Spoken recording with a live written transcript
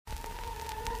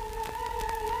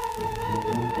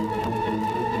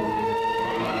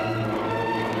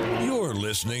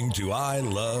listening to I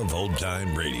Love Old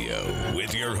Time Radio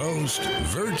with your host,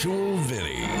 Virtual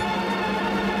Vinny.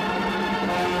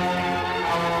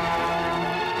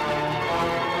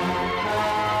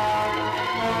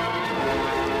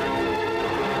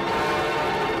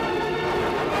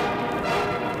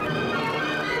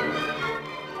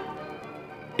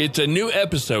 It's a new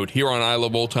episode here on I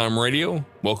Love Old Time Radio.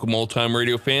 Welcome, Old Time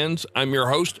Radio fans. I'm your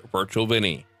host, Virtual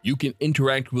Vinny. You can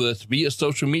interact with us via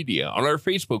social media on our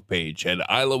Facebook page at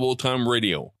I Love Old Time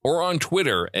Radio or on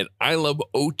Twitter at I Love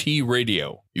OT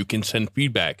Radio. You can send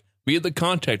feedback via the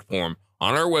contact form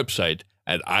on our website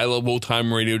at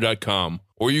iloveoldtimeradio.com,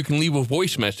 or you can leave a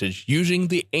voice message using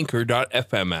the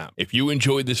Anchor.fm app. If you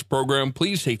enjoyed this program,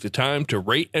 please take the time to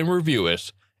rate and review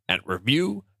us at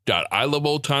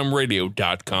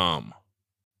review.iloveoldtimeradio.com.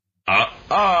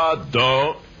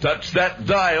 Don't touch that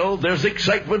dial. There's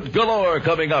excitement galore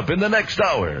coming up in the next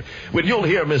hour when you'll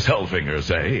hear Miss Hellfinger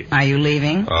say, "Are you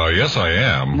leaving?" Yes, I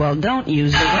am. Well, don't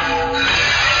use the...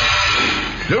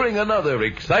 During another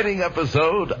exciting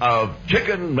episode of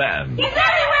Chicken Man. He's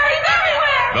everywhere! He's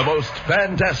everywhere! The most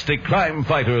fantastic crime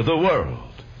fighter the world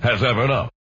has ever known.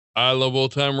 I Love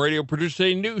Old Time Radio produces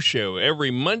a new show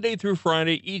every Monday through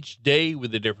Friday, each day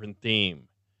with a different theme.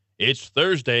 It's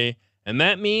Thursday, and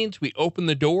that means we open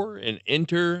the door and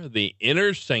enter the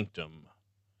inner sanctum.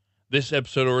 This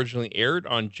episode originally aired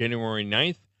on January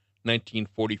 9th,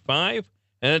 1945,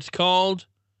 and it's called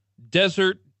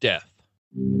Desert Death.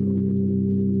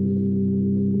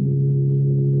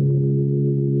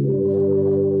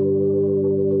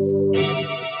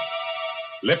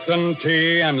 Lipton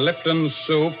Tea and Lipton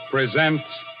Soup present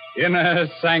Inner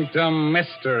Sanctum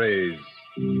Mysteries.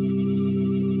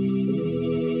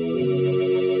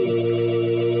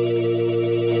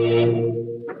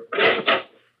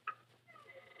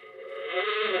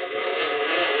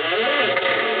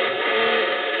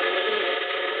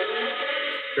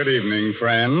 Good evening,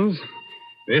 friends.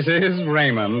 This is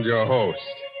Raymond, your host.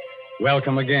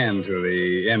 Welcome again to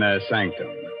the Inner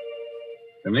Sanctum.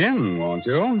 Come in, won't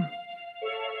you?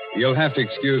 You'll have to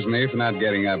excuse me for not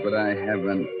getting up, but I have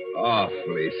an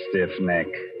awfully stiff neck.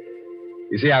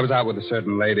 You see, I was out with a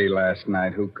certain lady last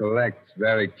night who collects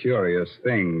very curious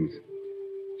things.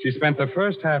 She spent the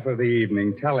first half of the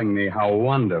evening telling me how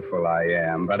wonderful I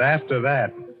am, but after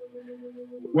that,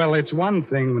 well, it's one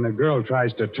thing when a girl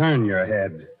tries to turn your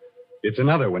head. It's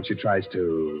another when she tries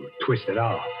to twist it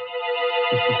off.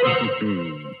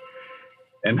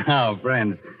 And now,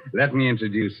 friends, let me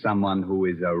introduce someone who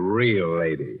is a real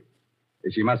lady.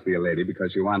 She must be a lady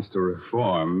because she wants to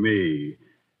reform me.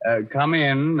 Come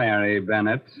in, Mary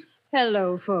Bennett.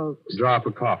 Hello, folks. Draw up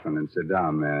a coffin and sit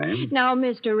down, Mary. Now,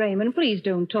 Mr. Raymond, please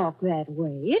don't talk that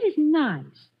way. It is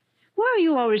nice. Why are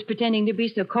you always pretending to be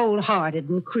so cold-hearted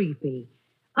and creepy?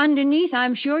 Underneath,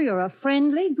 I'm sure you're a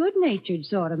friendly, good-natured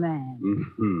sort of man.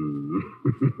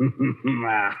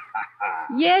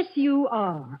 Yes, you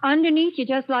are. Underneath, you're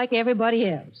just like everybody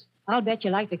else. I'll bet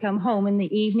you like to come home in the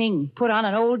evening, put on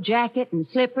an old jacket and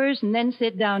slippers, and then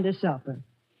sit down to supper.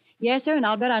 Yes, sir, and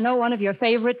I'll bet I know one of your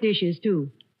favorite dishes,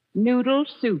 too. Noodle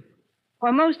soup.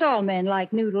 Or most all men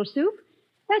like noodle soup.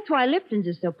 That's why Lipton's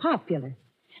is so popular.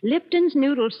 Lipton's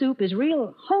noodle soup is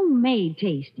real homemade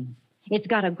tasting. It's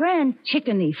got a grand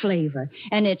chickeny flavor,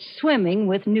 and it's swimming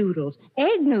with noodles.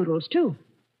 Egg noodles, too.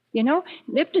 You know,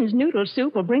 Lipton's noodle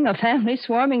soup will bring a family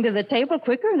swarming to the table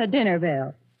quicker than a dinner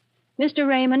bell. Mr.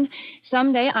 Raymond,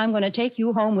 someday I'm going to take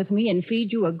you home with me and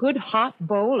feed you a good hot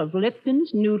bowl of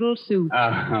Lipton's noodle soup.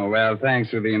 Oh, well,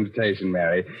 thanks for the invitation,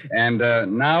 Mary. And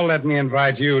now let me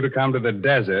invite you to come to the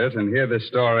desert and hear the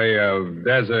story of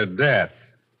Desert Death.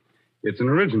 It's an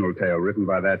original tale written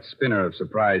by that spinner of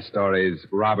surprise stories,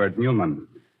 Robert Newman.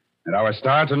 And our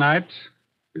star tonight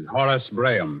is Horace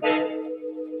Braham.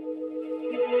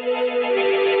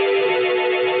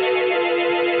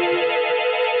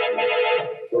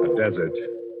 The desert,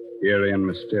 eerie and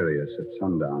mysterious at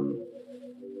sundown.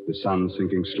 The sun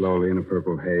sinking slowly in a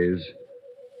purple haze.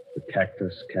 The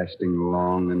cactus casting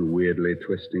long and weirdly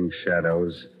twisting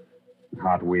shadows. The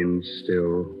hot winds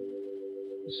still.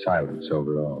 Silence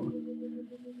over all.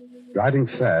 Driving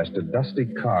fast, a dusty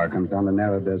car comes down the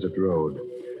narrow desert road.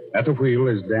 At the wheel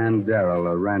is Dan Darrell,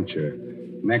 a rancher.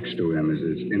 Next to him is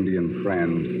his Indian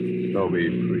friend, Toby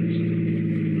Priest.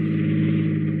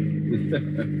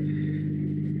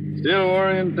 Still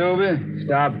worrying, Toby?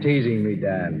 Stop teasing me,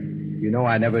 Dan. You know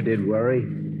I never did worry.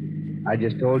 I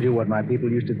just told you what my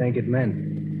people used to think it meant.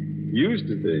 Used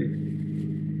to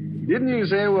think? Didn't you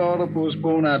say we ought to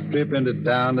postpone our trip into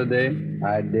town today?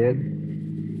 I did.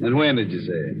 And when did you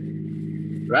say it?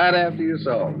 Right after you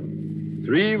saw them.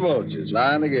 3 vultures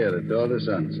lying together toward the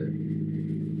sunset.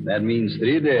 That means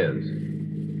 3 days.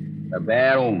 A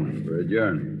bad omen for a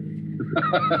journey.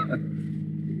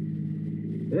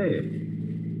 Hey,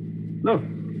 look.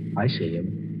 I see him.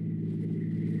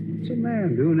 What's a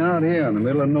man doing out here in the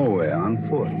middle of nowhere on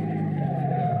foot?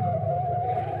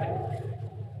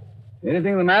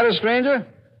 Anything the matter, stranger?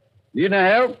 Need any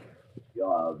help?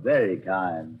 You're very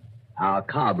kind. Our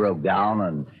car broke down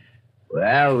and,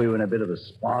 well, we were in a bit of a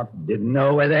spot. Didn't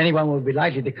know whether anyone would be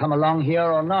likely to come along here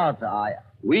or not.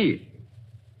 We?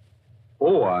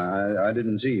 Oh, I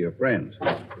didn't see your friends.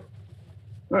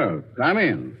 Well, come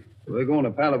in. We're going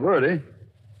to Palo Verde.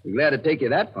 We're glad to take you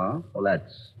that far. Well,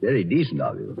 that's very decent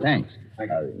of you. Thanks.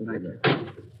 Thank you.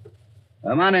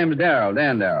 My name's Darrell,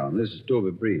 Dan Darrell, and this is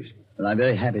Toby Priest. Well, I'm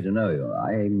very happy to know you.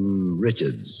 I'm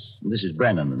Richards. This is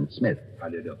Brennan and Smith. How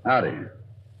do you do? Howdy.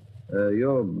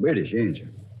 You're British, ain't you?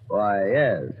 Why,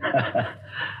 yes.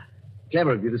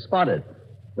 Clever of you to spot it.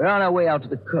 We're on our way out to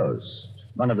the coast.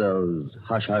 One of those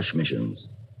hush-hush missions.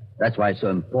 That's why it's so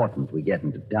important we get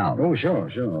into town. Oh, sure.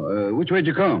 Which way'd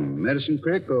you come? Medicine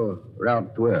Creek or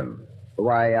Route 12?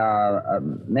 Why,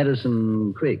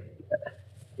 Medicine Creek.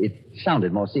 It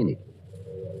sounded more scenic.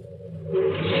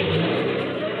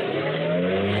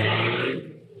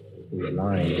 You're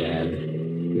lying,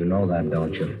 Dan. You know that,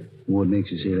 don't you? What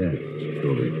makes you say that,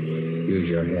 Toby? Use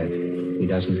your head. He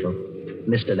doesn't look.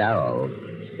 Mr. Darrow,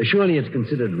 surely it's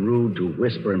considered rude to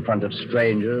whisper in front of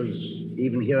strangers,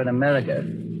 even here in America,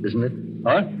 isn't it?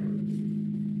 What?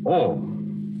 Oh,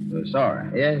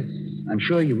 sorry. Yes, I'm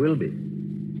sure you will be.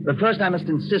 But first I must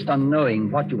insist on knowing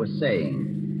what you were saying.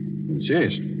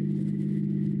 Insist?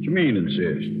 What you mean,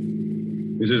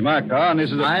 insist? This is my car, and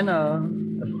this is a... I know.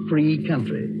 A free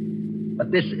country.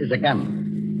 But this is a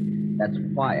gun. That's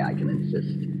why I can insist.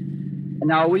 And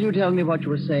now, will you tell me what you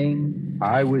were saying?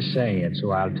 I was saying it,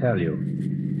 so I'll tell you.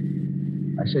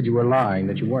 I said you were lying,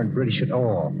 that you weren't British at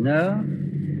all. No?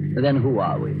 Then who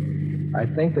are we? I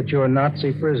think that you're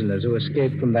Nazi prisoners who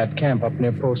escaped from that camp up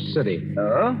near Post City.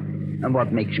 Oh? And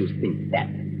what makes you think that?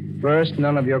 First,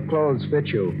 none of your clothes fit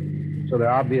you, so they're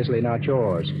obviously not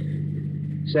yours.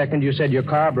 Second, you said your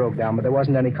car broke down, but there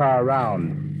wasn't any car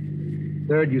around.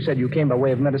 Third, you said you came by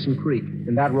way of Medicine Creek,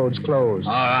 and that road's closed.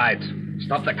 All right.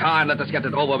 Stop the car and let us get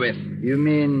it over with. You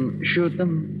mean shoot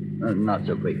them? Not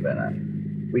so quick, Werner.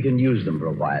 We can use them for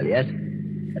a while yet.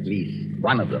 At least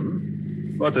one of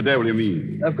them. What the devil do you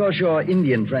mean? Of course, your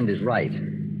Indian friend is right.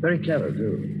 Very clever,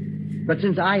 too. But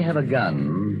since I have a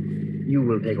gun, you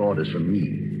will take orders from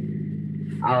me.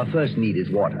 Our first need is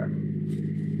water.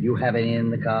 You have any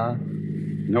in the car?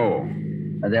 No.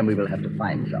 And then we will have to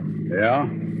find some. Yeah?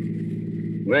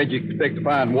 Where'd you expect to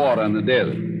find water in the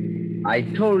desert? I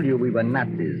told you we were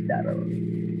Nazis, Darrow.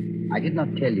 I did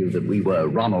not tell you that we were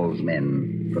Rommel's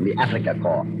men from the Africa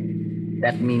Corps.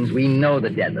 That means we know the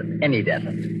desert, any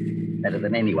desert, better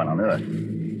than anyone on Earth.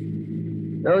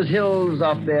 Those hills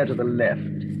off there to the left.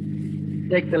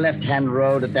 Take the left-hand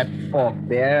road at that fork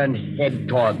there and head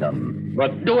toward them.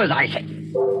 But do as I say.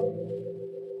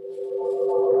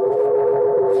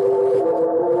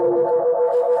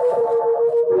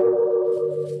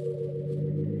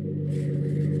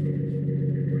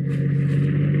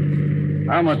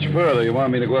 How much further you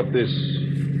want me to go up this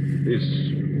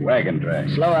wagon track?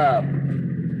 Slow up.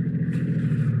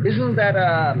 Isn't that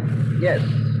yes,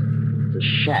 it's a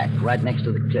shack right next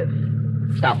to the cliff.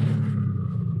 Stop.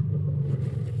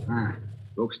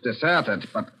 Looks deserted,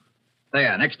 but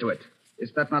there, next to it.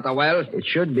 Is that not a well? It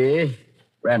should be.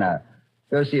 Brenner,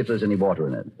 go see if there's any water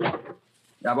in it.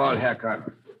 Jawohl, Herr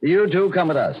Colonel. You two come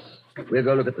with us. We'll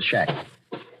go look at the shack.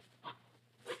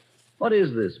 What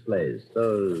is this place?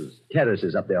 Those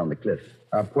terraces up there on the cliff?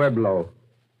 A pueblo.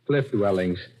 Cliff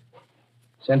dwellings.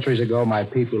 Centuries ago, my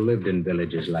people lived in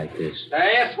villages like this.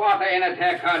 There is water in it,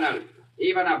 Herr Colonel.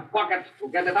 Even a bucket to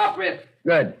get it up with.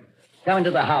 Good. Come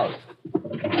into the house.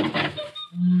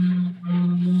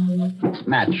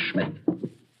 Match, Schmidt.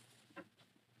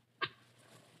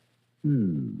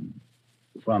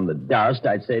 From the dust,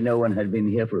 I'd say no one had been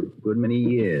here for a good many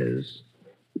years.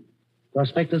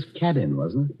 Prospector's cabin,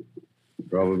 wasn't it?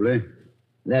 Probably.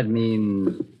 That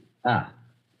means...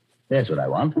 there's what I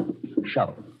want.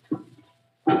 Shovel.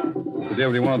 What the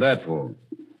devil do you want that for?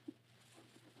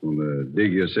 To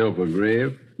dig yourself a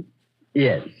grave?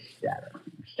 Yes, Darren,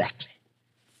 exactly.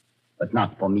 But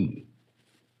not for me.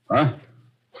 Huh?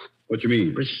 What you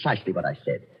mean? Precisely what I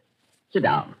said. Sit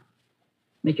down.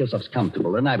 Make yourselves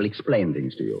comfortable, and I will explain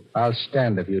things to you. I'll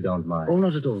stand if you don't mind. Oh,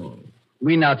 not at all.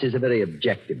 We Nazis are very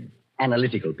objective,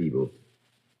 analytical people.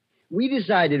 We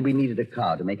decided we needed a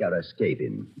car to make our escape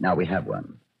in. Now we have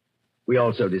one. We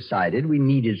also decided we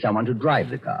needed someone to drive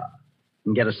the car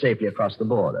and get us safely across the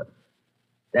border.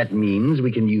 That means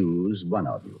we can use one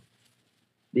of you.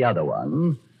 The other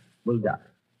one will die.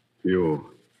 You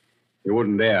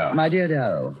wouldn't dare. My dear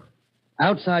Darrow,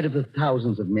 outside of the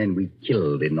thousands of men we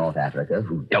killed in North Africa,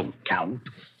 who don't count,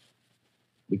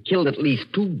 we killed at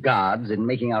least 2 guards in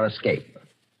making our escape.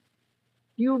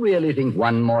 Do you really think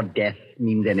one more death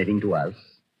means anything to us?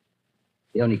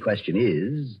 The only question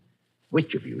is,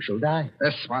 which of you shall die?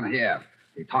 This one here.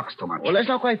 He talks too much. Well, that's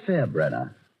not quite fair,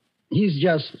 Brenner. He's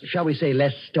just, shall we say,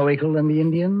 less stoical than the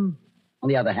Indian. On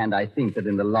the other hand, I think that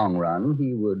in the long run,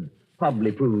 he would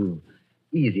probably prove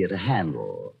easier to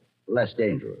handle, less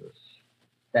dangerous.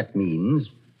 That means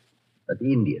that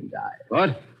the Indian dies.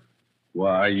 What?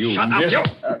 Why, you... Shut up,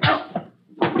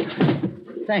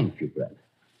 you! Thank you, Brent.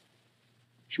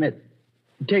 Schmidt,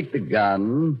 take the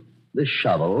gun, the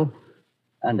shovel,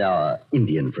 and our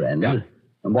Indian friend,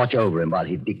 and watch over him while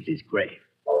he digs his grave.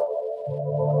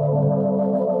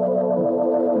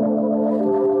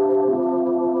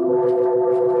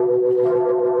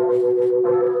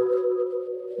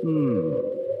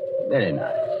 Very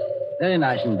nice. Very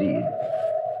nice indeed.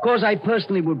 Of course, I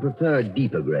personally would prefer a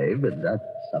deeper grave, but that's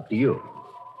up to you.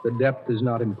 The depth is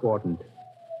not important.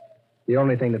 The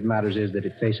only thing that matters is that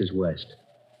it faces west.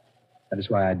 That is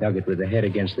why I dug it with the head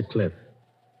against the cliff.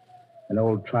 An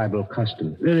old tribal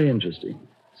custom. Very interesting.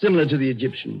 Similar to the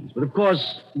Egyptians. But of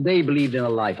course, they believed in a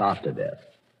life after death.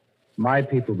 My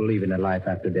people believe in a life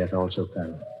after death also,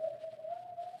 Colonel.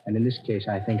 And in this case,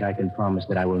 I think I can promise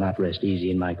that I will not rest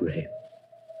easy in my grave.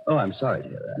 Oh, I'm sorry to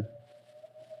hear that.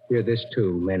 Hear this,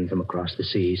 too, men from across the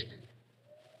seas.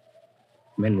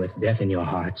 Men with death in your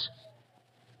hearts.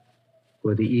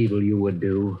 For the evil you would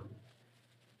do,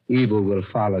 evil will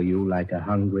follow you like a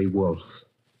hungry wolf.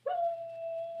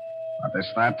 What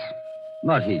is that?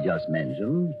 What he just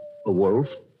mentioned. A wolf.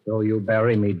 Though you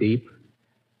bury me deep,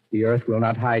 the earth will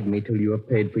not hide me till you have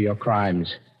paid for your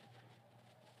crimes.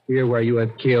 Here where you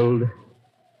have killed,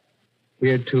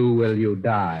 here too will you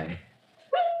die.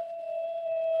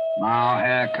 Now,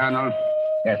 Herr Colonel.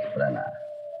 Yes, Brenner.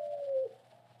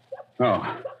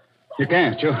 Oh, you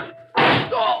can't, you...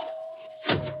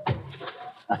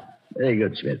 Very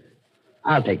good, Schmidt.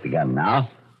 I'll take the gun now.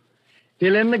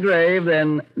 Fill in the grave,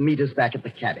 then meet us back at the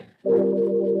cabin.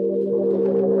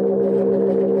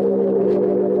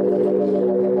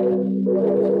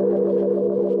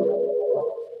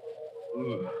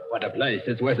 What a place.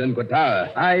 It's worse than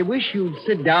Qatar. I wish you'd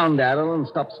sit down, Darrell, and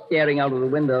stop staring out of the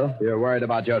window. You're worried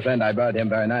about your friend. I buried him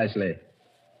very nicely.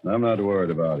 I'm not worried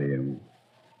about him.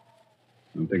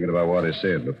 I'm thinking about what he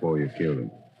said before you killed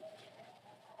him.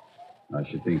 I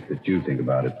should think that you think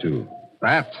about it, too.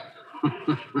 That?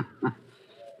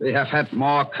 We have had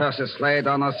more curses laid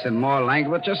on us in more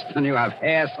languages than you have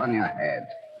hairs on your head.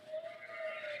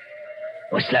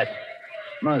 What's that?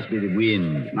 Must be the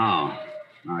wind. No,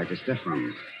 it is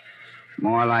different.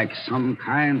 More like some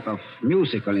kind of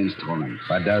musical instrument.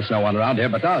 But there's no one around here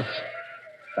but us.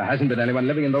 There hasn't been anyone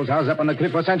living in those houses up on the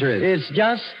cliff for centuries. It's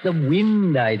just the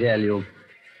wind, I tell you.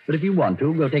 But if you want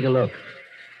to, go take a look.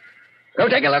 Go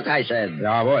take a look, I said.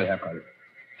 Yeah, I will, Herr Colonel.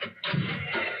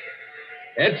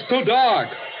 It's too dark.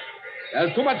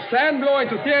 There's too much sand blowing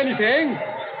to see anything.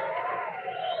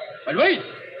 But wait.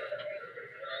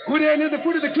 Go there near the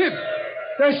foot of the cliff.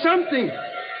 There's something.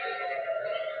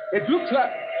 It looks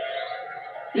like...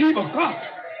 Lieber Gott.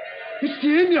 It's the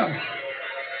Indian.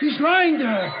 He's lying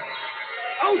there.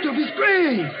 Out of his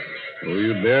grave. Oh,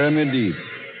 you bury me deep.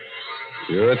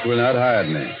 The earth will not hide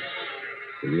me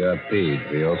till you have paid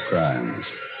for your crimes.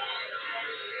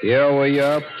 Here where you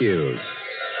are killed,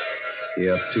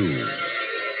 here too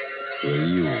will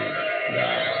you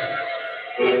die.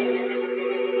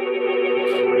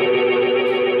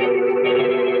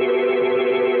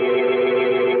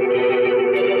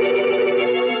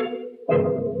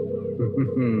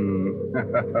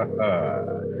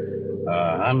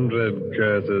 A 100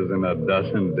 curses in a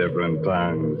dozen different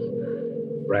tongues.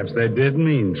 Perhaps they did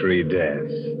mean 3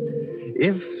 deaths.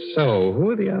 If so,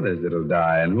 who are the others that'll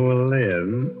die and who will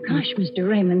live? Gosh, Mr.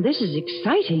 Raymond, this is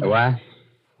exciting. What?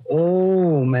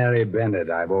 Oh, Mary Bennett,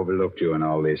 I've overlooked you in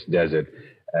all this desert.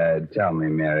 Tell me,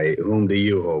 Mary, whom do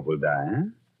you hope will die, huh?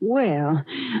 Well,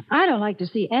 I don't like to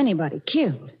see anybody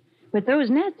killed. But those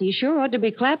Nazis sure ought to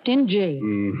be clapped in jail.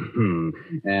 Mm-hmm.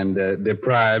 And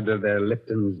deprived of their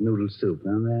Lipton's noodle soup,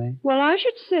 huh, Mary? Well, I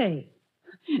should say.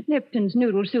 Lipton's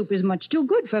noodle soup is much too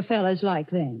good for fellas like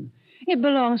them. It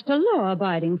belongs to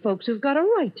law-abiding folks who've got a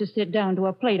right to sit down to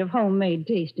a plate of homemade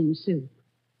tasting soup.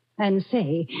 And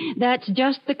say, that's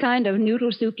just the kind of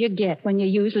noodle soup you get when you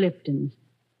use Lipton's.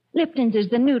 Lipton's is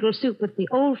the noodle soup with the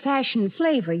old-fashioned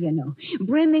flavor, you know,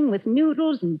 brimming with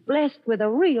noodles and blessed with a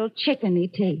real chickeny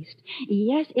taste.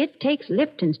 Yes, it takes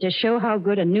Lipton's to show how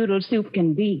good a noodle soup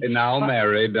can be. Now,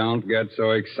 Mary, don't get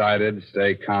so excited.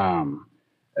 Stay calm.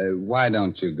 Why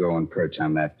don't you go and perch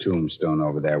on that tombstone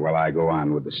over there while I go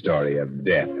on with the story of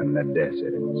death in the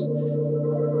desert?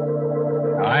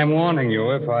 I'm warning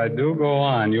you, if I do go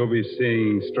on, you'll be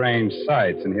seeing strange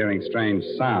sights and hearing strange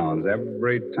sounds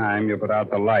every time you put out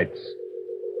the lights.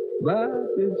 But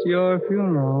it's your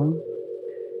funeral.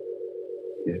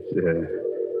 It's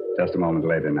just a moment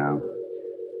later now.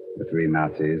 The three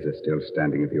Nazis are still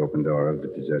standing at the open door of the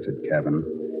deserted cabin,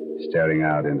 staring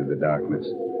out into the darkness.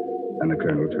 Then the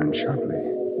colonel turned sharply,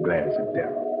 glares at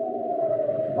them.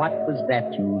 What was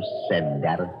that you said,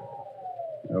 Darrell?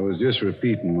 I was just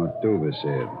repeating what Dover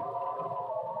said.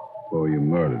 Before you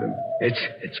murdered him.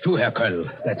 It's true, Herr Colonel.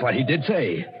 That's what he did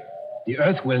say. The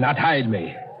earth will not hide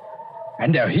me.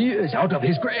 And there he is, out of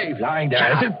his grave, lying there.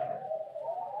 Shut up.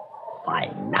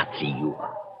 Fine Nazi you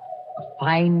are. A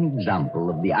fine example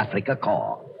of the Africa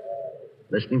Corps.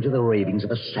 Listening to the ravings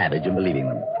of a savage and believing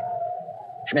them.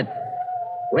 Schmidt,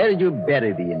 where did you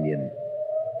bury the Indian?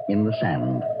 In the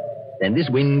sand. Then this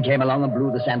wind came along and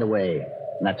blew the sand away.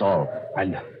 And that's all.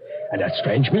 And that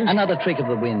strange wind? Another trick of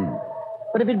the wind.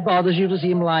 But if it bothers you to see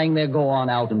him lying there, go on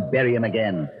out and bury him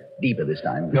again. Deeper this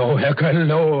time. No, Herr Colonel,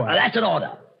 no. Well, that's an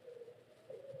order.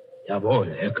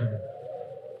 Jawohl, Herr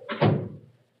Colonel.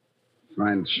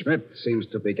 Friend Schmidt seems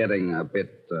to be getting a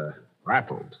bit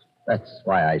rattled. That's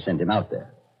why I sent him out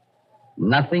there.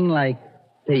 Nothing like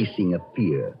facing a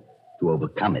fear to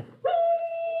overcome it.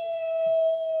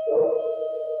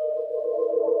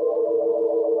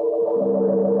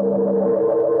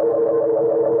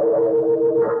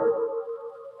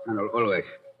 Colonel Ulrich,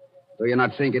 do you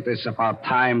not think it is about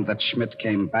time that Schmidt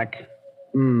came back?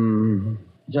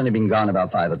 He's only been gone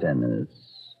about 5 or 10 minutes.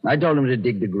 I told him to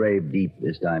dig the grave deep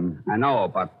this time. I know,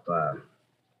 but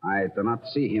I do not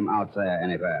see him out there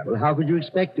anywhere. Well, how could you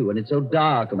expect to when it's so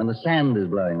dark and when the sand is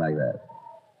blowing like that?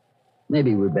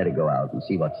 Maybe we'd better go out and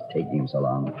see what's taking him so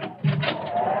long.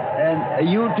 And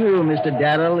you too, Mr.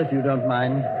 Darrell, if you don't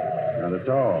mind. Not at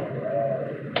all.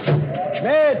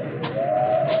 Schmidt!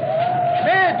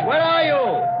 Schmidt, where are you?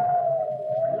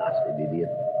 Blasted idiot.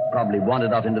 Probably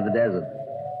wandered off into the desert.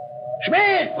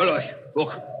 Schmidt! Ulrich,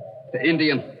 look. The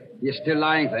Indian. He is still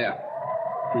lying there.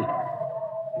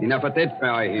 He never did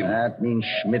bury him. That means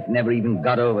Schmidt never even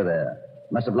got over there.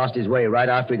 Must have lost his way right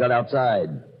after he got outside.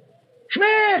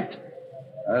 Schmidt!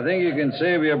 I think you can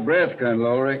save your breath, Colonel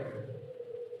Ulrich.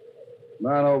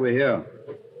 Come on over here.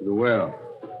 To the well.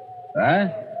 Huh?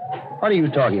 What are you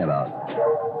talking about?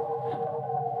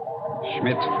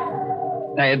 Schmidt.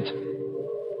 Dead.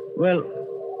 Well,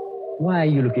 why are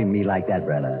you looking at me like that,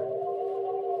 Brenner?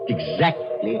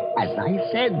 Exactly as I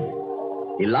said.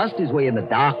 He lost his way in the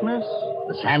darkness,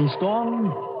 the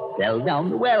sandstorm, fell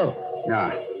down the well.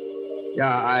 Yeah,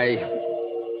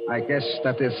 I guess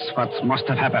that is what must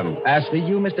have happened. As for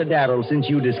you, Mr. Darrell, since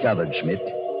you discovered Schmidt,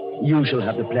 you shall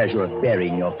have the pleasure of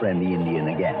burying your friend the Indian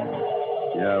again.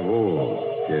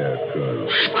 Jawohl, Herr Colonel.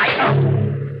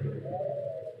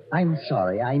 I'm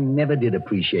sorry. I never did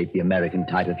appreciate the American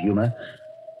type of humor.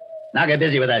 Now get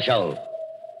busy with that shovel.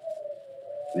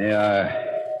 May I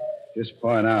just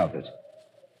point out that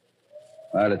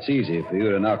while it's easy for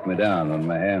you to knock me down when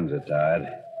my hands are tied,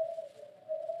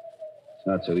 it's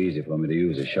not so easy for me to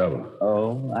use a shovel.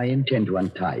 Oh, I intend to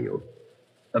untie you.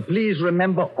 But please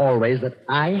remember always that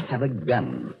I have a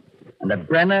gun, and that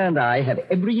Brenner and I have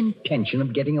every intention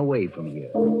of getting away from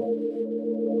here.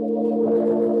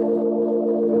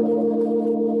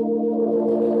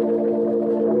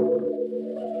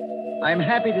 I'm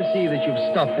happy to see that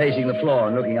you've stopped pacing the floor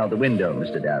and looking out the window,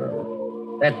 Mr.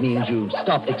 Darrow. That means you've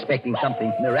stopped expecting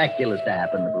something miraculous to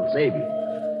happen that will save you.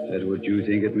 Is that what you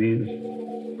think it means?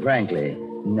 Frankly,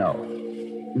 no.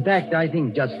 In fact, I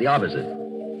think just the opposite.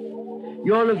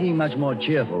 You're looking much more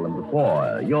cheerful than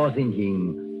before. You're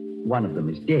thinking one of them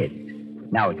is dead.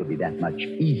 Now it'll be that much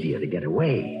easier to get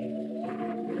away.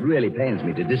 It really pains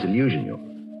me to disillusion you.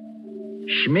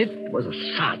 Schmidt was a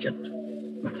sergeant,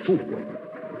 a fool.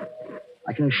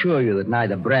 I can assure you that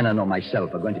neither Brenner nor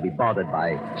myself are going to be bothered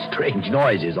by strange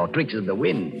noises or tricks of the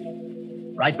wind.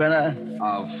 Right, Brenner?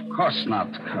 Of course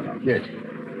not, Colonel. Good.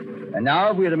 And now,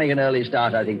 if we're to make an early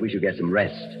start, I think we should get some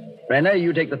rest. Brenner,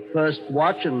 you take the first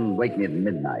watch and wake me at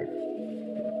midnight.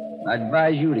 I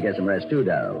advise you to get some rest, too,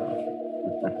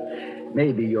 Darrell.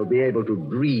 Maybe you'll be able to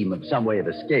dream of some way of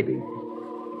escaping.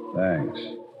 Thanks.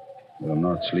 But I'm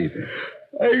not sleeping.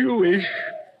 I wish.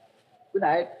 Good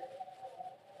night.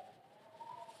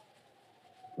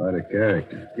 Quite a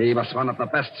character. He was one of the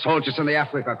best soldiers in the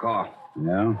Africa Corps.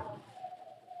 Yeah?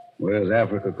 Where's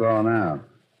Africa Corps now?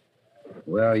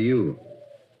 Where are you?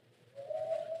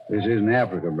 This isn't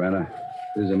Africa, Brenner.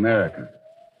 This is America.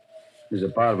 This is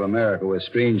a part of America where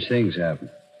strange things happen.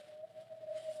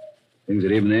 Things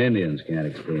that even the Indians can't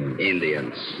explain.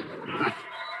 Indians.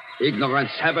 Ignorant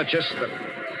savages.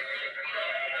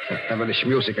 That devilish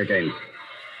music again.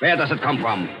 Where does it come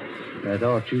from? I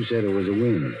thought you said it was a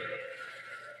wind.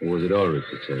 Or was it Ulrich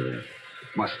that said it?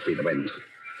 It must be the wind.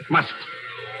 It must.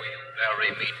 Oh, you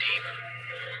bury me deep.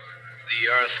 The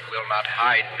earth will not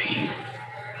hide me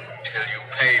till you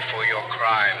pay for your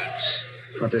crimes.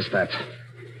 What is that?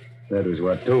 That was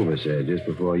what Tova said just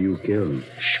before you killed him.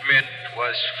 Schmidt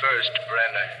was first,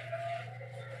 Brenner.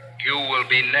 You will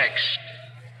be next.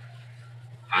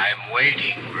 I'm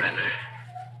waiting, Brenner.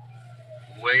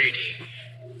 Waiting.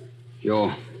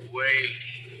 You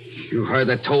heard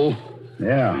it, too?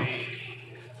 Yeah.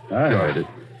 I heard it.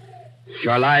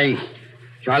 You're lying.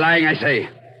 You're lying, I say.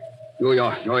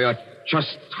 You're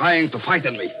just trying to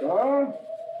frighten me. What?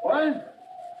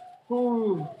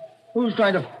 Who's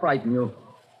trying to frighten you?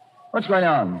 What's going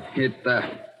on? It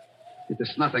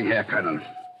is nothing here, Colonel.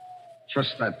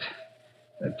 Just that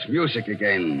music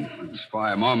again. For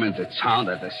a moment, it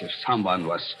sounded as if someone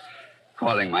was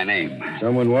calling my name.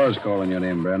 Someone was calling your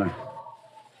name, Brenner.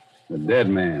 A dead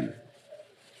man.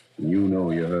 And you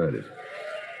know you heard it.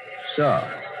 So?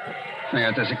 There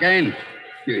it is again.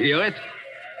 You hear it?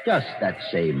 Just that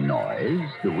same noise,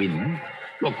 the wind.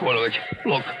 Look, Ulrich,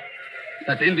 look.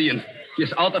 That Indian.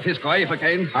 He's out of his grave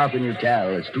again. How can you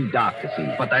tell? It's too dark to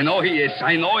see. But I know he is.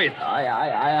 I know it.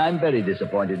 I'm very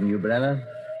disappointed in you, Brenner.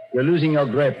 You're losing your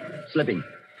grip. Slipping.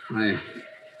 I'm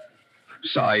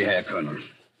sorry, Herr Colonel.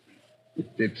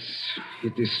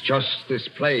 It is just this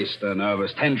place, the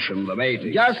nervous tension, the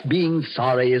waiting. Just being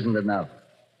sorry isn't enough.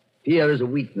 Fear is a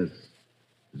weakness.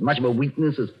 As much of a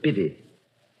weakness as pity.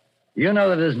 You know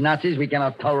that as Nazis we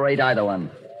cannot tolerate either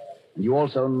one. And you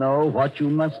also know what you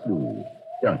must do,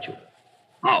 don't you?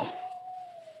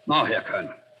 No, Herr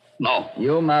Colonel. No.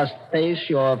 You must face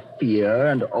your fear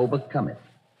and overcome it.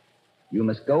 You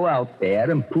must go out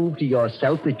there and prove to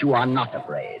yourself that you are not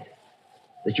afraid.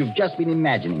 That you've just been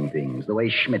imagining things the way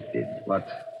Schmidt did. But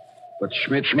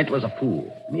Schmidt was a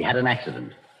fool, and he had an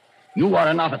accident. You are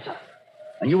an officer,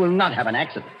 and you will not have an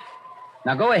accident.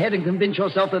 Now go ahead and convince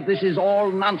yourself that this is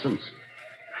all nonsense.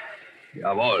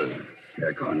 Jawohl,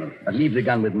 Herr Colonel. But leave the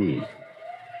gun with me.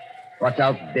 What's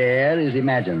out there is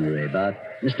imaginary, but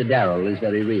Mr. Darrell is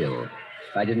very real.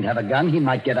 If I didn't have a gun, he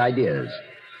might get ideas.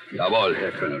 Jawohl,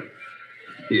 Herr Colonel.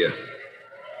 Here.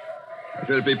 I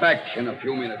will be back in a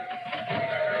few minutes.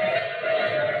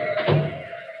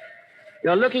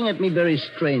 You're looking at me very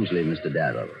strangely, Mr.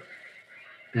 Darrell.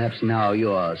 Perhaps now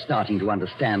you're starting to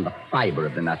understand the fiber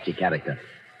of the Nazi character.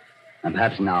 And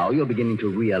perhaps now you're beginning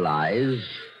to realize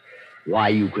why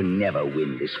you can never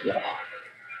win this war.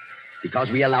 Because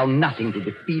we allow nothing to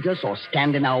defeat us or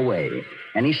stand in our way.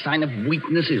 Any sign of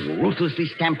weakness is ruthlessly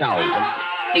stamped out.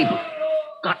 And...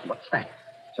 God, what's that?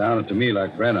 Sounded to me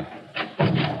like Brenner.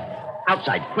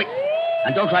 Outside, quick.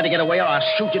 And don't try to get away or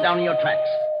I'll shoot you down in your tracks.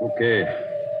 Okay.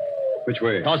 Which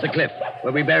way? Towards the cliff,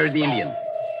 where we buried the Indian.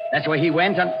 That's where he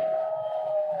went and...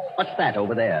 What's that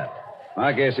over there?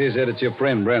 My guess is that it's your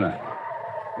friend, Brenner.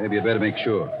 Maybe you'd better make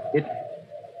sure. It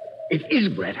is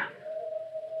Brenner.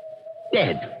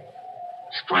 Dead.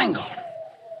 Strangled.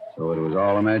 So it was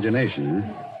all imagination,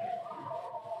 huh?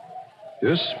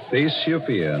 Just face your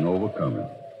fear and overcome it.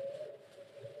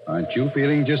 Aren't you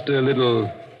feeling just a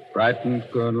little frightened,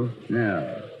 Colonel?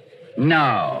 Yeah.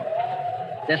 No.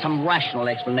 There's some rational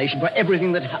explanation for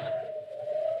everything that happened.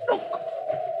 Look.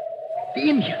 The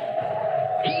Indian.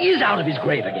 He is out of his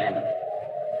grave again.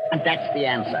 And that's the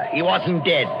answer. He wasn't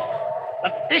dead.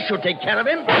 But this should take care of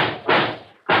him.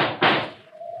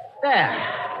 There.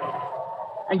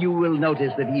 And you will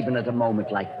notice that even at a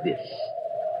moment like this,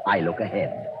 I look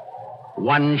ahead.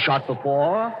 1 shot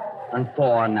before and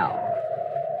 4 now.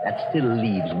 That still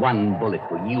leaves 1 bullet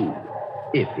for you,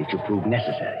 if it should prove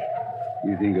necessary.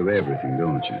 You think of everything,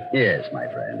 don't you? Yes, my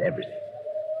friend, everything.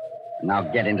 Now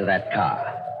get into that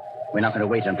car. We're not going to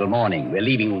wait until morning. We're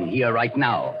leaving here right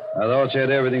now. I thought you had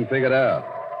everything figured out.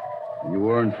 You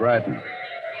weren't frightened.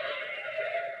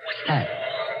 What's that?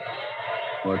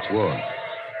 What's what?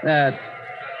 That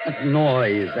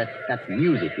noise, that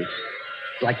music.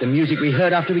 It's like the music we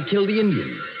heard after we killed the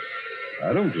Indian.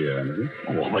 I don't hear anything.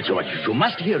 Oh, but you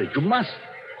must hear it. You must.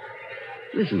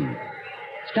 Listen.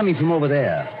 It's coming from over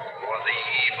there. For the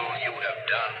evil you have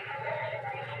done,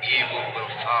 evil will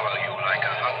follow you like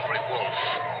a hungry wolf.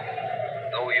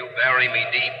 Though you bury me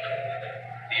deep,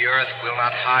 the The earth will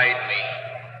not hide me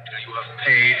till you have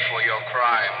paid for your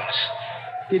crimes.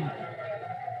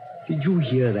 Did you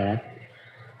hear that?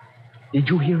 Did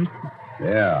you hear it?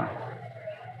 Yeah.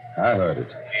 I heard it.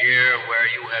 Here where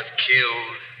you have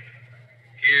killed,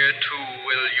 here too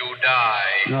will you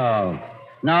die.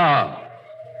 No.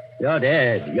 You're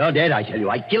dead. You're dead, I tell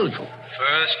you. I killed you.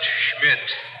 First Schmidt,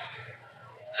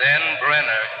 then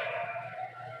Brenner,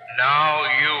 now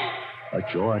you.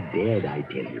 But you're dead, I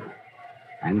tell you.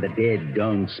 And the dead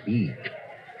don't speak.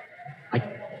 I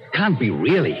can't be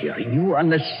really hearing you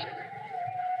unless...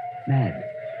 Mad.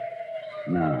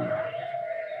 No.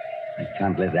 I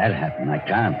can't let that happen. I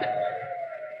can't.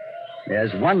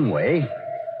 There's one way.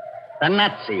 The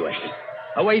Nazi way.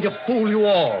 A way to fool you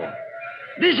all.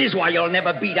 This is why you'll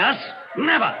never beat us.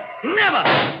 Never. Never.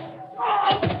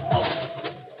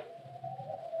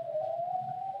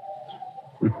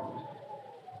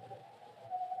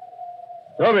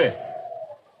 Toby!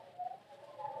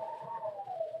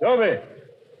 Toby!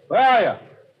 Where are you?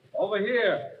 Over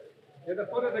here, at the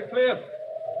foot of the cliff.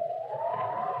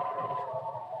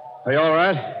 Are you all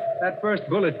right? That first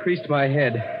bullet creased my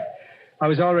head. I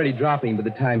was already dropping by the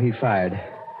time he fired.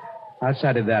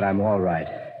 Outside of that, I'm all right.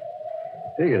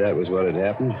 Figured that was what had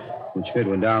happened when Schmidt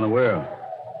went down the well.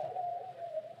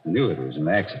 I knew it was an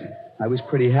accident. I was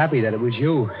pretty happy that it was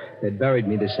you that buried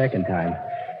me the second time.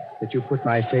 That you put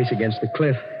my face against the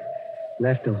cliff,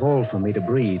 left a hole for me to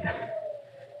breathe.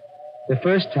 The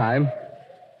first time,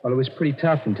 well, it was pretty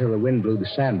tough until the wind blew the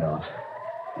sand off.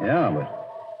 Yeah, but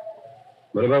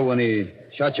what about when he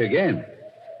shot you again?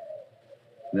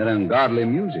 That ungodly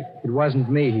music. It wasn't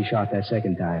me he shot that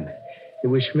second time. It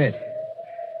was Schmidt.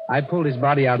 I pulled his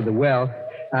body out of the well.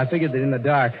 I figured that in the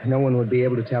dark, no one would be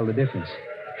able to tell the difference.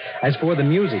 As for the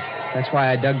music, that's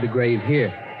why I dug the grave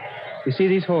here. You see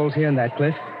these holes here in that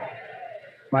cliff?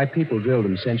 My people drilled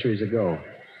them centuries ago.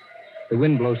 The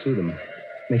wind blows through them.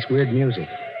 Makes weird music.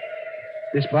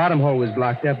 This bottom hole was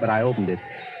blocked up, but I opened it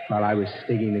while I was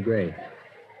digging the grave.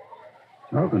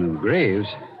 Talking of graves,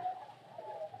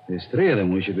 there's 3 of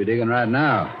them we should be digging right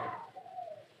now.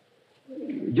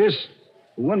 Just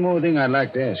one more thing I'd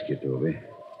like to ask you, Toby.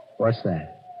 What's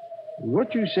that?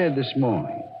 What you said this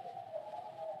morning.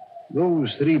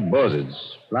 Those 3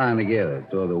 buzzards flying together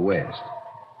toward the west.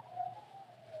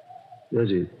 Does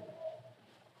it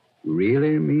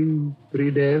really mean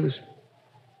 3 devs?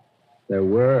 There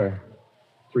were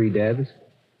 3 devs.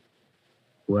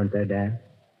 Weren't there, Dan?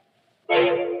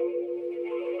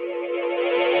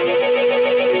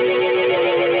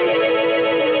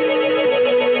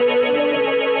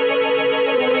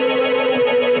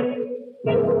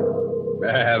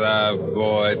 Better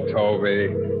boy, Toby.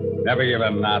 Never give a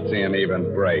Nazi an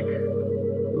even break.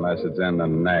 Unless it's in the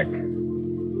neck.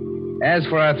 As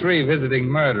for our 3 visiting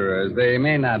murderers, they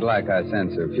may not like our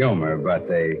sense of humor, but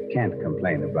they can't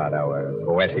complain about our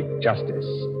poetic justice.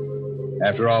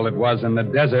 After all, it was in the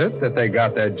desert that they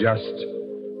got their just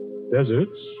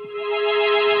deserts.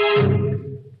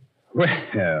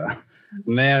 Well,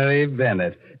 Mary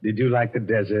Bennett, did you like the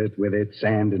desert with its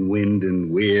sand and wind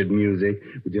and weird music?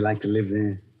 Would you like to live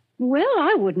there? Well,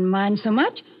 I wouldn't mind so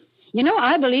much. You know,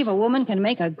 I believe a woman can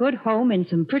make a good home in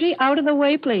some pretty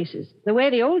out-of-the-way places, the way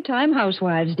the old-time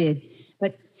housewives did.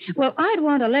 But, well, I'd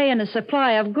want to lay in a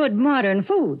supply of good modern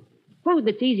food. Food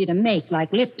that's easy to make,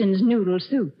 like Lipton's noodle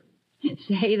soup.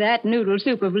 Say, that noodle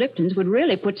soup of Lipton's would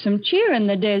really put some cheer in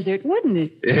the desert, wouldn't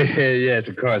it? Yes,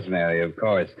 of course, Mary, of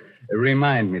course.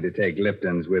 Remind me to take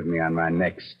Lipton's with me on my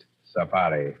next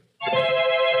safari.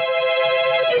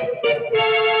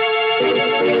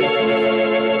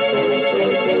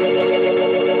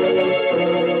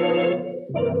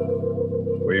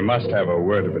 We must have a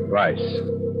word of advice.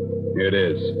 Here it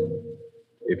is.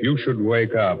 If you should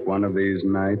wake up one of these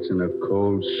nights in a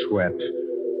cold sweat,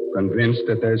 convinced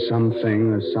that there's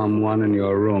something or someone in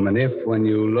your room, and if, when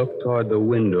you look toward the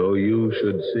window, you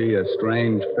should see a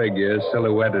strange figure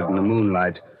silhouetted in the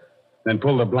moonlight, then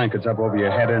pull the blankets up over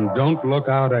your head and don't look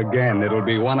out again. It'll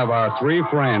be one of our 3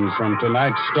 friends from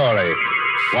tonight's story,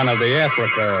 one of the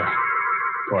Africa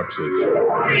corpses.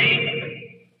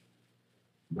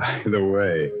 By the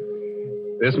way,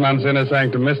 this month's Inner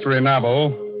Sanctum mystery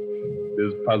novel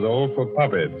is Puzzle for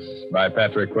Puppets by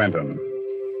Patrick Quentin.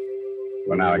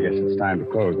 Well, now I guess it's time to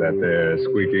close that there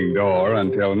squeaking door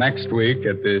until next week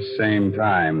at this same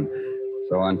time.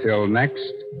 So until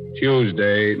next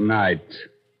Tuesday night.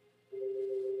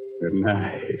 Good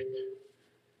night.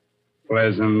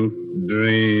 Pleasant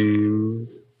dreams.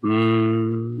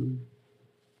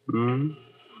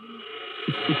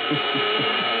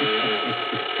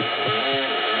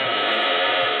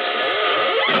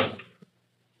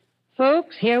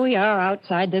 Folks, here here we are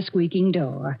outside the squeaking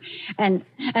door. And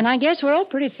I guess we're all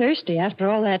pretty thirsty after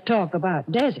all that talk about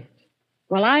deserts.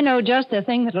 Well, I know just the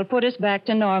thing that'll put us back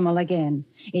to normal again.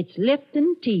 It's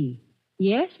Lipton tea.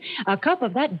 Yes, a cup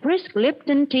of that brisk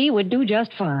Lipton tea would do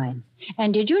just fine.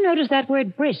 And did you notice that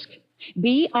word brisk?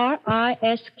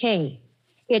 B-R-I-S-K.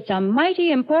 It's a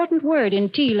mighty important word in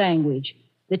tea language.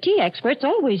 The tea experts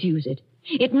always use it.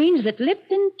 It means that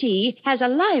Lipton tea has a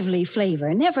lively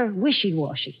flavor, never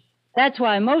wishy-washy. That's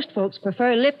why most folks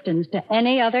prefer Lipton's to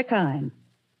any other kind.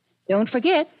 Don't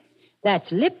forget, that's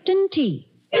Lipton tea.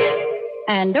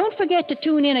 And don't forget to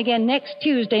tune in again next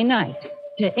Tuesday night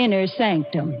to Inner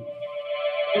Sanctum.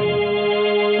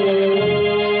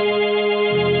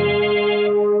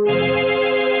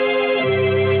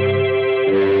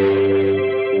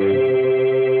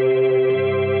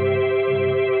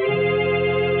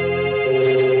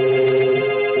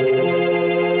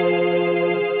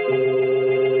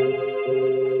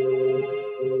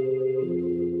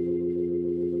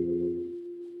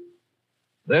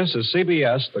 This is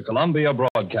CBS, the Columbia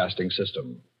Broadcasting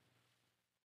System.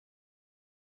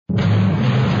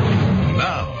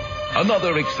 Now,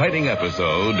 another exciting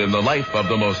episode in the life of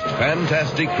the most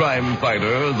fantastic crime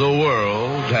fighter the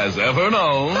world has ever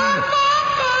known.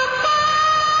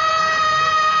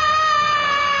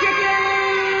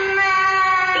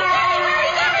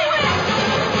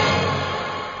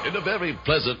 In a very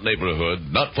pleasant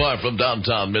neighborhood, not far from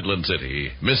downtown Midland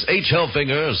City, Miss H.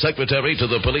 Helfinger, secretary to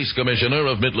the police commissioner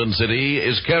of Midland City,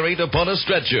 is carried upon a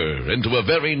stretcher into a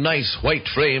very nice white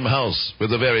frame house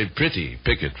with a very pretty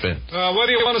picket fence. Where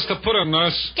do you want us to put her,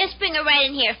 nurse? Just bring her right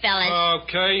in here, fellas.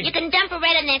 Okay. You can dump her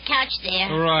right on that couch there.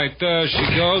 All right, there she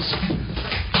goes.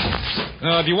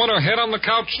 Do you want her head on the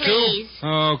couch, Please. too?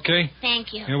 Okay.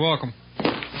 Thank you. You're welcome.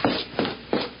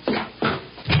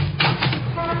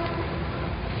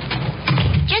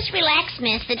 Just relax,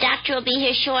 miss. The doctor will be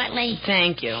here shortly.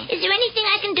 Thank you. Is there anything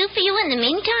I can do for you in the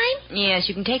meantime? Yes,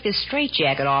 you can take this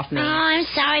straitjacket off me. Oh, I'm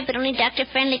sorry, but only Dr.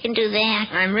 Friendly can do that.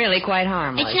 I'm really quite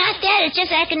harmless. It's not that. It's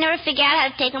just I can never figure out how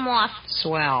to take them off.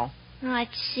 Swell. Oh,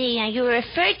 let's see. You were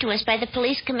referred to us by the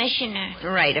police commissioner.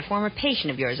 Right, a former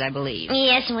patient of yours, I believe.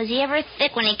 Yes, and was he ever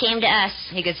thick when he came to us?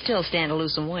 He could still stand to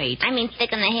lose some weight. I mean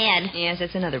thick on the head. Yes,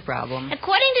 that's another problem.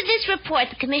 According to this report,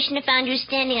 the commissioner found you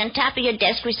standing on top of your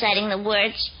desk reciting the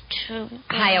words to...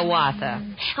 Hiawatha.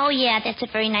 Oh, yeah, that's a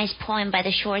very nice poem by the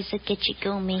shores of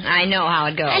Gitchigumi. I know how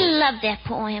it goes. I love that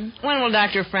poem. When will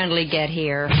Dr. Friendly get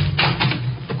here?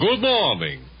 Good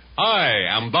morning. I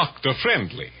am Dr.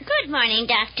 Friendly. Good morning,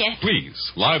 Doctor.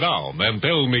 Please, lie down and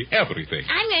tell me everything.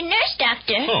 I'm your nurse,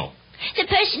 Doctor. Oh. The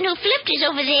person who flipped is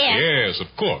over there. Yes, of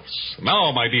course.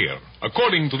 Now, my dear,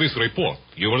 according to this report,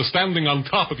 you were standing on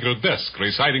top of your desk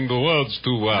reciting the words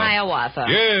to, Hiawatha.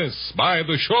 Yes, by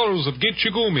the shores of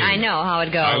Gitchigumi. I know how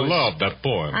it goes. I love that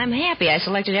poem. I'm happy I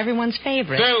selected everyone's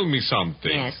favorite. Tell me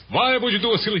something. Yes. Why would you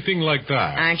do a silly thing like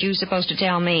that? Aren't you supposed to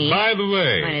tell me? By the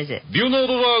way. What is it? Do you know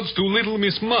the words to Little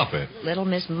Miss Muffet? Little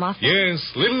Miss Muffet? Yes,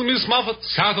 Little Miss Muffet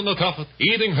sat on the tuffet,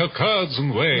 eating her curds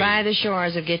and whey. By the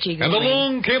shores of Gitchigumi. And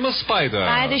along came a spider.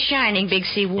 By the shining Big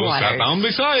Sea waters. Who sat down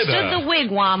beside her. Stood the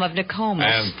wigwam of Nokomis.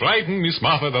 And frightened Miss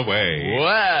Muffet away.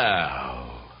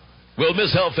 Wow. Will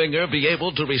Miss Helfinger be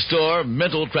able to restore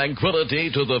mental tranquility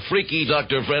to the freaky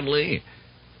Dr. Friendly?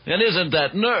 And isn't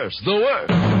that nurse the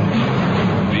worst?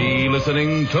 Be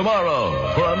listening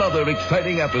tomorrow for another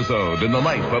exciting episode in the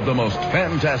life of the most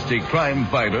fantastic crime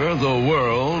fighter the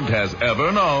world has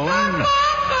ever known.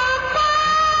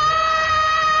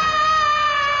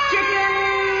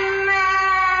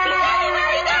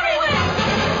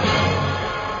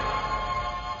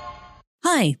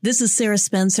 Hi, this is Sarah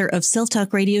Spencer of Self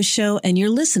Talk Radio Show, and you're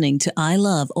listening to I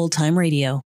Love Old Time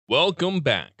Radio. Welcome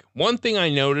back. One thing I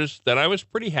noticed that I was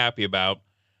pretty happy about,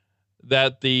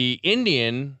 that the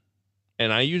Indian,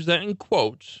 and I use that in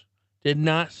quotes, did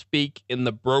not speak in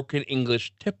the broken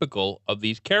English typical of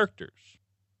these characters.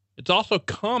 It's also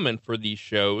common for these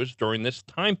shows during this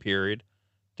time period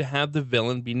to have the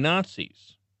villain be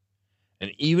Nazis.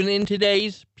 And even in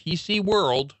today's PC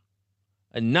world,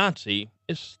 a Nazi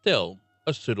is still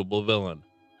a suitable villain.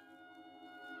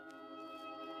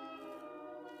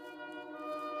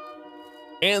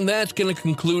 And that's going to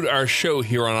conclude our show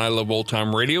here on I Love Old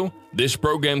Time Radio. This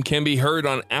program can be heard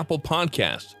on Apple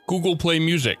Podcasts, Google Play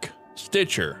Music,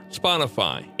 Stitcher,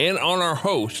 Spotify, and on our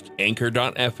host,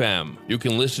 Anchor.fm. You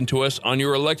can listen to us on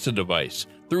your Alexa device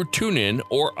through TuneIn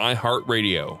or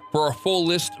iHeartRadio. For a full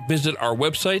list, visit our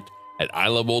website at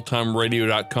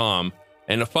iloveoldtimeradio.com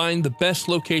and to find the best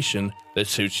location that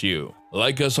suits you.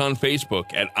 Like us on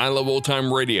Facebook at I Love Old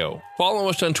Time Radio. Follow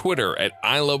us on Twitter at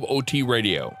I Love OT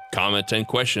Radio. Comments and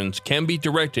questions can be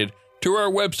directed to our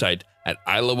website at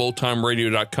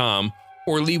iloveoldtimeradio.com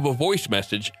or leave a voice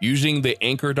message using the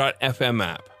Anchor.fm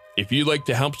app. If you'd like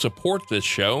to help support this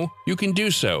show, you can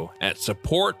do so at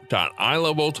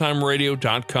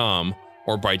support.iloveoldtimeradio.com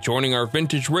or by joining our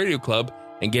Vintage Radio Club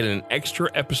and get an extra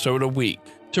episode a week.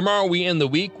 Tomorrow we end the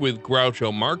week with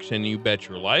Groucho Marx and You Bet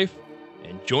Your Life.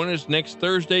 And join us next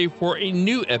Thursday for a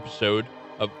new episode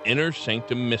of Inner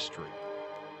Sanctum Mystery.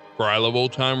 For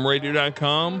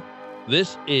iloveoldtimeradio.com,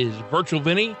 this is Virtual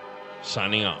Vinny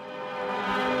signing off.